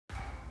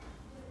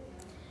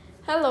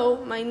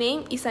Hello, my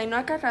name is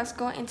Ainhoa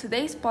Carrasco, and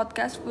today's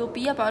podcast will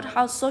be about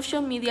how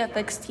social media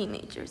affects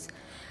teenagers.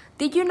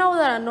 Did you know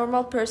that a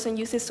normal person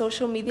uses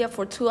social media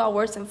for 2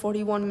 hours and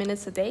 41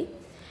 minutes a day?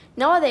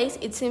 Nowadays,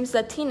 it seems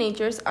that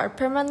teenagers are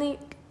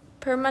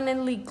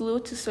permanently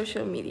glued to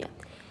social media.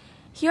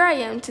 Here I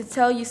am to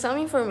tell you some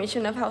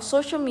information of how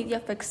social media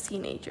affects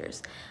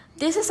teenagers.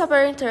 This is a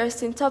very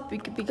interesting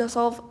topic because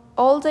of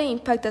all the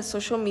impact that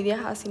social media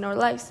has in our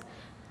lives.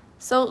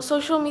 So,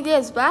 social media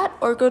is bad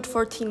or good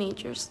for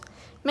teenagers?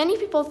 Many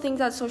people think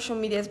that social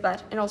media is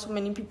bad, and also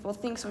many people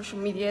think social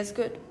media is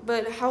good.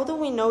 But how do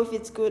we know if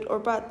it's good or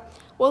bad?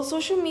 Well,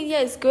 social media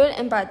is good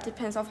and bad,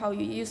 depends on how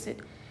you use it.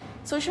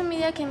 Social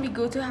media can be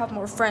good to have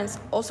more friends.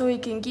 Also,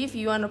 it can give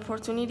you an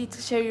opportunity to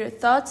share your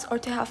thoughts or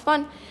to have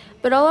fun.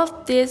 But all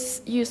of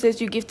this usage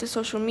you give to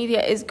social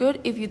media is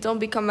good if you don't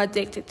become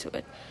addicted to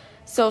it.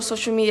 So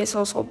social media is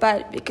also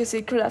bad because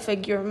it could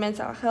affect your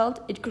mental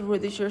health, it could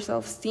reduce your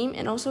self-esteem,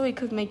 and also it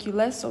could make you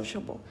less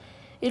sociable.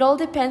 It all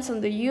depends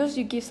on the use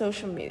you give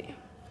social media.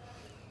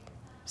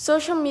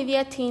 Social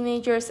media,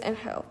 teenagers, and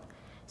health.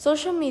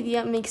 Social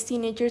media makes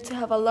teenagers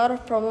have a lot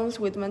of problems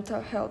with mental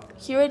health.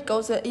 Here it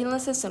goes, the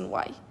illnesses and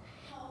why.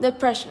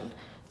 Depression.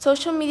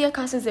 Social media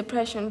causes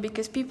depression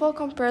because people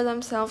compare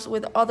themselves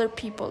with other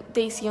people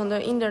they see on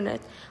the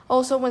internet.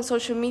 Also, when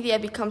social media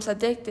becomes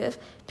addictive,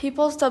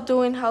 people stop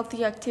doing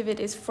healthy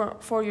activities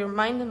for your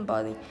mind and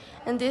body,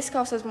 and this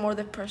causes more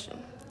depression.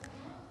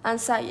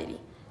 Anxiety.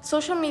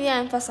 Social media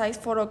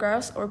emphasizes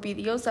photographs or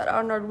videos that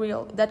are not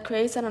real, that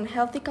creates an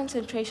unhealthy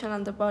concentration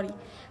on the body.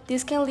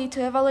 This can lead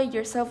to evaluate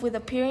yourself with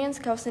appearance,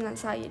 causing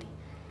anxiety.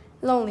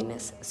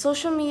 Loneliness.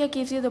 Social media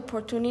gives you the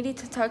opportunity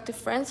to talk to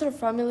friends or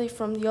family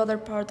from the other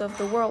part of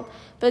the world,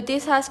 but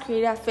this has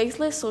created a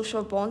faceless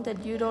social bond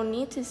that you don't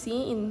need to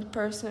see in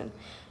person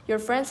your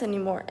friends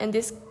anymore, and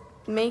this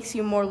makes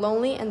you more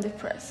lonely and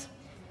depressed.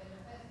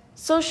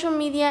 Social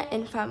media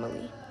and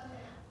family.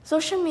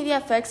 Social media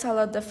affects a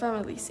lot the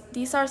families.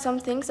 These are some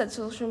things that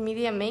social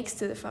media makes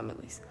to the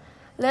families.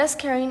 Less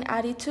caring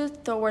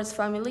attitude towards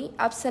family,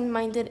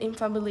 absent-minded in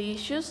family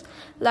issues,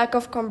 lack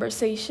of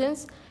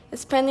conversations,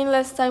 spending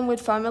less time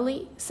with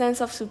family, sense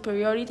of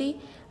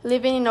superiority,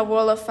 living in a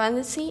world of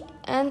fantasy,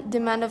 and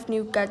demand of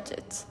new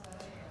gadgets.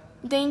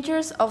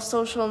 Dangers of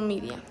social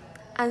media.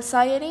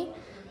 Anxiety,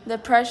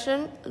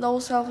 depression, low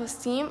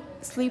self-esteem,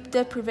 sleep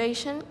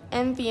deprivation,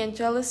 envy and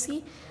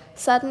jealousy,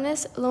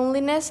 sadness,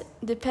 loneliness,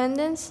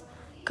 dependence,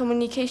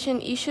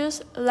 communication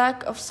issues,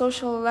 lack of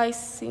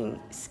socializing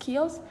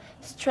skills,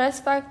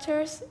 stress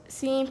factors,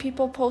 seeing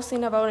people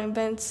posting about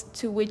events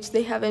to which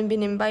they haven't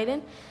been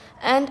invited,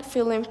 and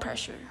feeling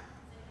pressure.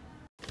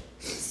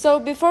 So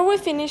before we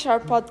finish our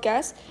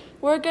podcast,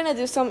 we're going to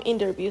do some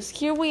interviews.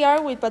 Here we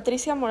are with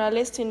Patricia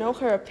Morales to know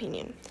her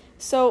opinion.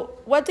 So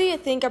what do you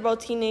think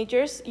about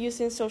teenagers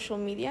using social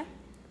media?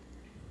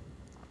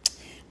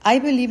 I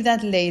believe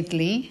that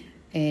lately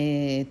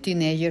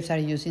teenagers are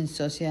using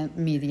social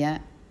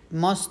media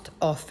most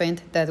often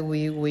than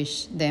we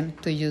wish them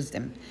to use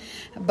them.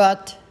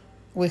 But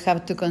we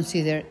have to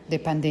consider the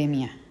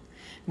pandemic.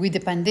 With the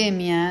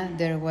pandemic,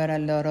 there were a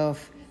lot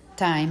of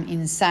time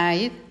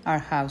inside our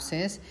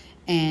houses,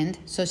 and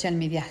social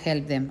media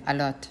helped them a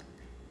lot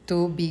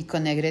to be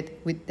connected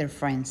with their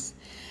friends.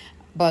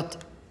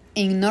 But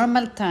in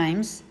normal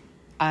times,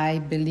 I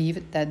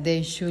believe that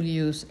they should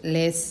use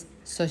less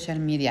social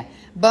media.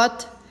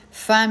 But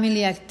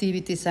family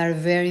activities are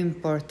very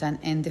important,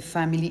 and the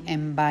family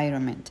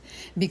environment.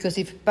 Because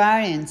if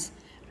parents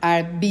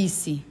are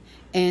busy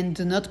and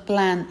do not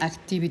plan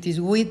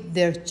activities with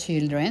their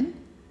children,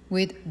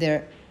 with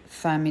their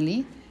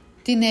family,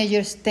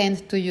 teenagers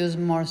tend to use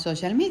more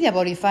social media.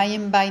 But if I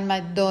invite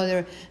my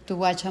daughter to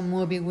watch a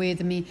movie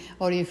with me,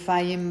 or if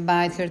I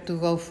invite her to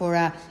go for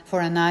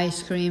an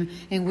ice cream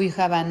and we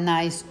have a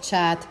nice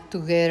chat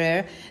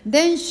together,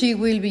 then she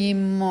will be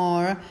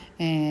more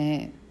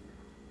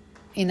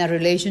in a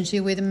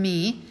relationship with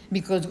me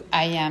because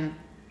I am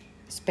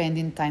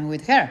spending time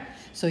with her.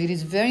 So it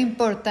is very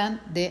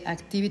important the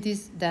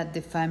activities that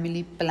the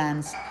family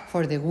plans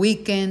for the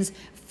weekends,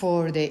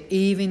 for the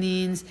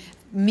evenings,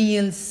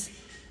 meals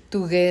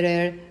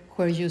together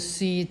where you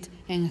sit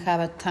and have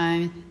a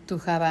time to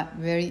have a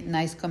very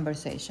nice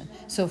conversation.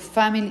 So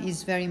family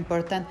is very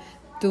important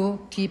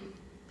to keep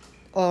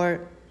our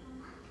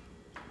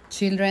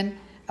children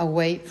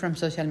away from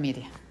social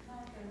media.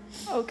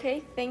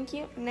 Okay, thank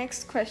you.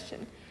 Next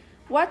question.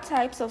 What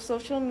types of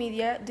social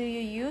media do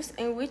you use,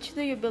 and which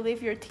do you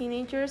believe your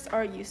teenagers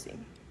are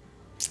using?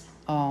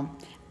 I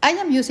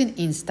am using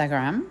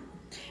Instagram.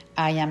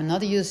 I am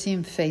not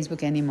using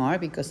Facebook anymore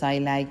because I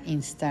like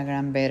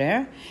Instagram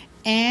better.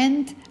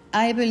 And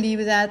I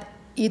believe that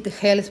it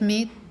helps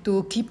me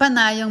to keep an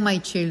eye on my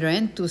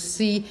children, to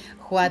see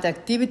what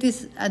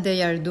activities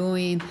they are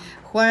doing,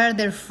 what are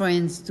their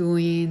friends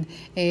doing,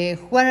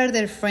 what are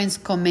their friends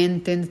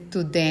commenting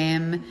to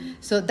them.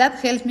 So that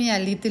helps me a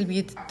little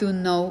bit to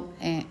know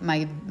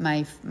my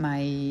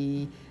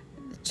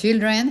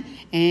children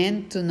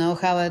and to know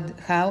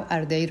how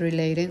are they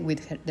relating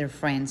with their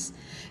friends.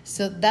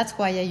 So that's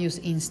why I use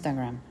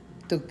Instagram,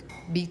 to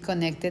be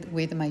connected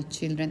with my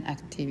children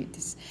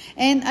activities.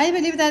 And I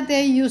believe that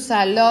they use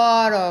a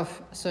lot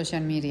of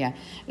social media,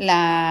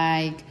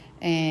 like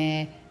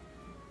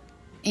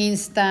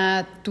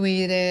Insta,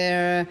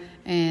 Twitter,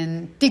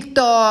 and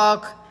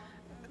TikTok,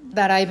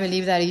 that I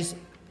believe that is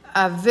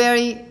a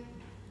very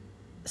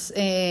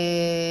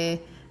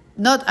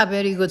not a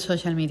very good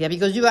social media,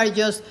 because you are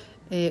just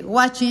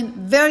watching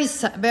very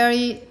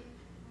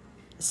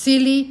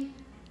silly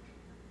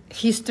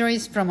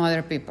histories from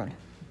other people.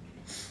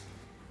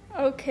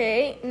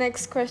 Okay,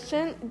 next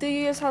question. Do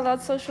you use a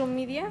lot social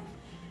media?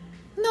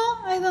 No,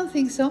 I don't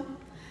think so.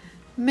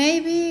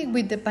 Maybe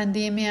with the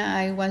pandemic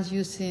I was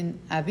using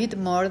a bit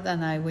more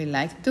than I would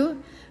like to,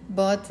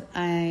 but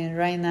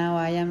right now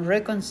I am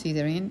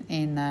reconsidering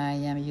and I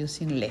am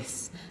using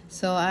less.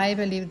 So I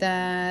believe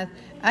that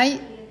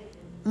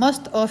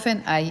most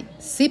often I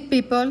see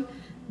people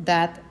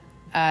that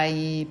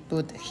I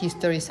put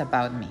histories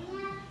about me.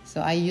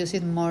 So I use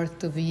it more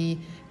to be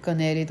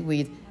connected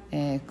with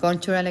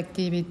cultural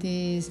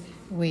activities,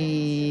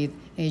 with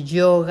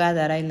yoga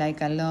that I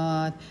like a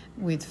lot,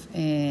 with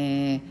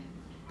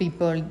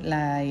people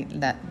like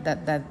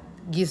that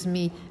gives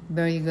me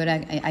very good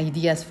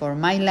ideas for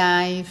my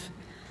life,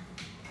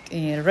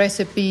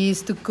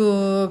 recipes to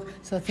cook,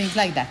 so things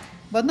like that.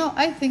 But no,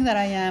 I think that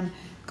I am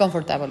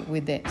comfortable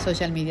with the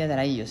social media that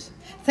I use.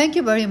 Thank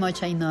you very much,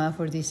 Ainhoa,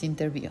 for this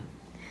interview.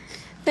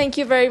 Thank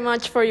you very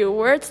much for your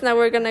words. Now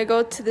we're going to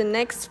go to the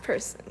next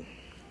person.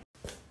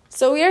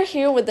 So we are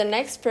here with the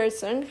next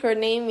person. Her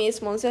name is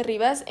Monse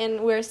Rivas,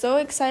 and we're so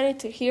excited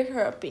to hear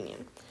her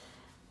opinion.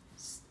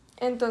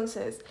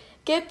 Entonces,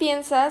 ¿qué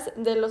piensas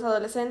de los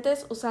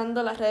adolescentes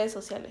usando las redes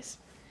sociales?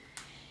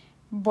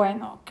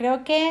 Bueno,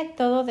 creo que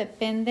todo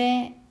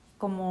depende,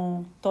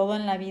 como todo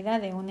en la vida,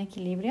 de un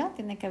equilibrio.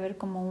 Tiene que haber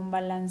como un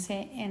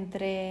balance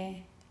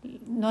entre...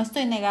 No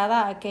estoy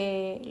negada a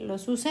que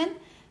los usen,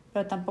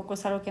 pero tampoco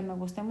es algo que me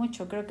guste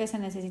mucho. Creo que se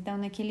necesita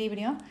un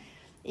equilibrio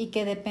y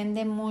que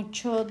depende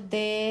mucho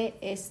de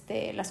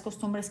las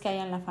costumbres que hay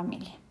en la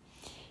familia.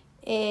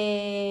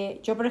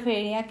 Yo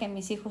preferiría que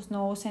mis hijos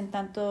no usen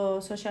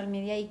tanto social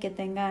media y que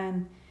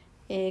tengan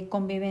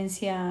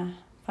convivencia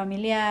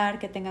familiar,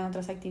 que tengan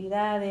otras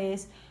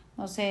actividades,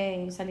 no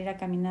sé, salir a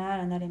caminar,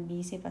 andar en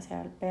bici,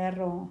 pasear al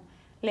perro,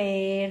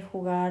 leer,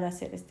 jugar,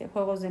 hacer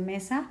juegos de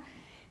mesa,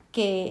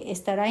 que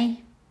estar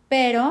ahí.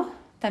 Pero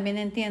también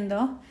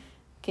entiendo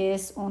que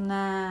es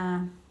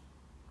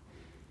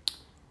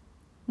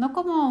no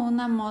como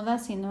una moda,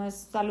 sino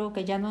es algo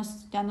que ya no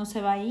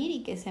se va a ir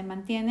y que se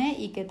mantiene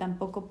y que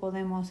tampoco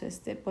podemos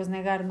pues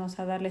negarnos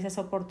a darles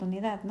esa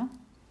oportunidad, ¿no?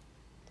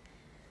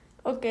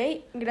 Ok,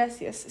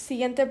 gracias.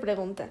 Siguiente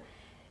pregunta.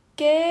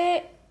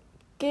 ¿Qué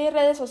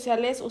redes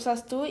sociales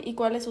usas tú y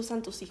cuáles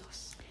usan tus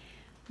hijos?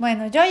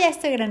 Bueno, yo ya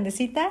estoy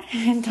grandecita,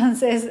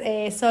 entonces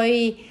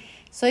soy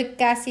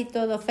casi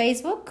todo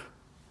Facebook.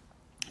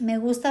 Me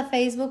gusta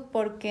Facebook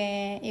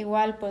porque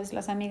igual pues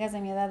las amigas de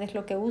mi edad es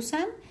lo que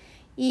usan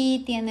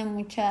y tiene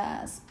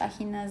muchas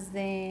páginas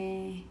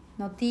de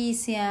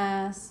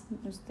noticias,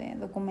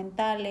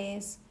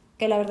 documentales,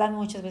 que la verdad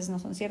muchas veces no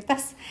son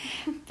ciertas,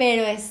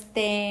 pero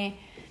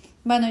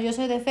bueno, yo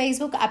soy de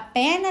Facebook.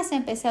 Apenas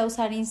empecé a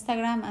usar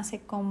Instagram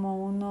hace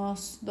como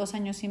unos 2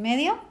 años y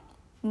medio.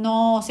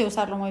 No sé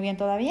usarlo muy bien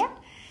todavía.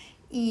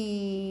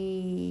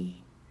 Y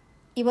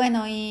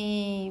bueno,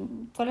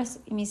 ¿cuáles?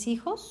 Mis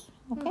hijos,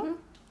 ¿ok? Uh-huh.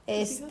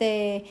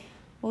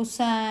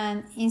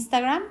 Usan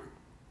Instagram.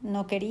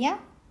 No quería,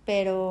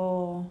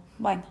 pero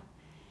bueno,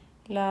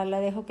 la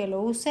dejo que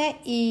lo use.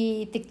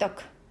 Y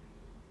TikTok,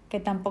 que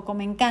tampoco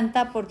me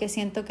encanta porque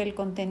siento que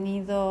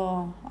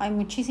hay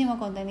muchísimo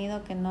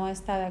contenido que no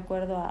está de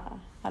acuerdo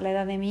a la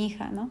edad de mi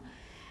hija, ¿no?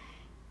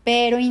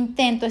 Pero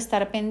intento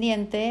estar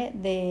pendiente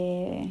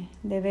de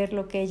ver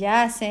lo que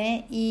ella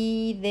hace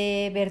y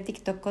de ver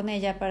TikTok con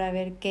ella para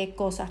ver qué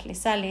cosas le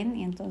salen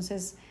y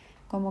entonces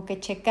como que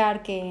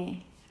checar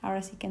que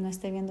ahora sí que no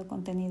esté viendo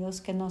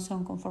contenidos que no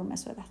son conforme a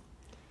su edad.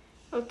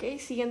 Ok,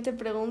 siguiente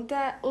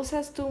pregunta.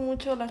 ¿Usas tú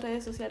mucho las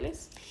redes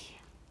sociales?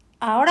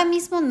 Ahora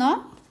mismo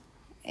no.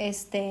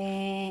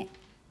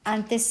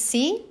 Antes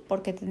sí,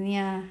 porque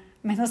tenía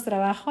menos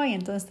trabajo y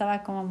entonces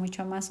estaba como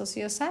mucho más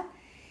ociosa,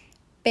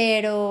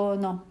 pero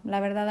no, la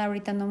verdad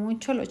ahorita no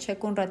mucho, lo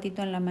checo un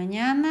ratito en la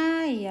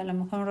mañana y a lo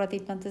mejor un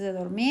ratito antes de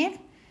dormir,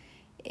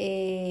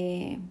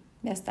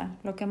 ya está.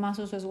 Lo que más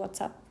uso es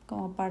WhatsApp,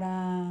 como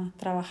para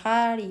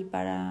trabajar y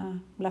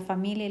para la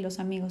familia y los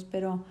amigos,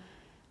 pero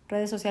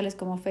redes sociales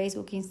como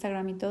Facebook,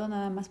 Instagram y todo,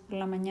 nada más por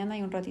la mañana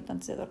y un ratito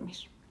antes de dormir.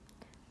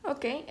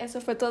 Ok,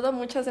 eso fue todo.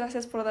 Muchas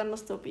gracias por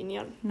darnos tu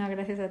opinión. No,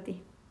 gracias a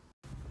ti.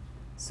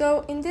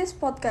 So, in this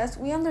podcast,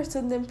 we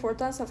understood the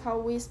importance of how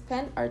we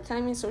spend our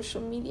time in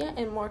social media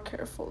and more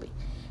carefully,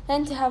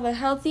 and to have a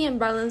healthy and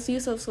balanced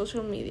use of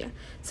social media,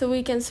 so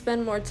we can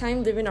spend more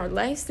time living our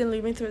lives than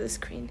living through the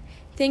screen.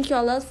 Thank you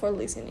a lot for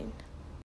listening.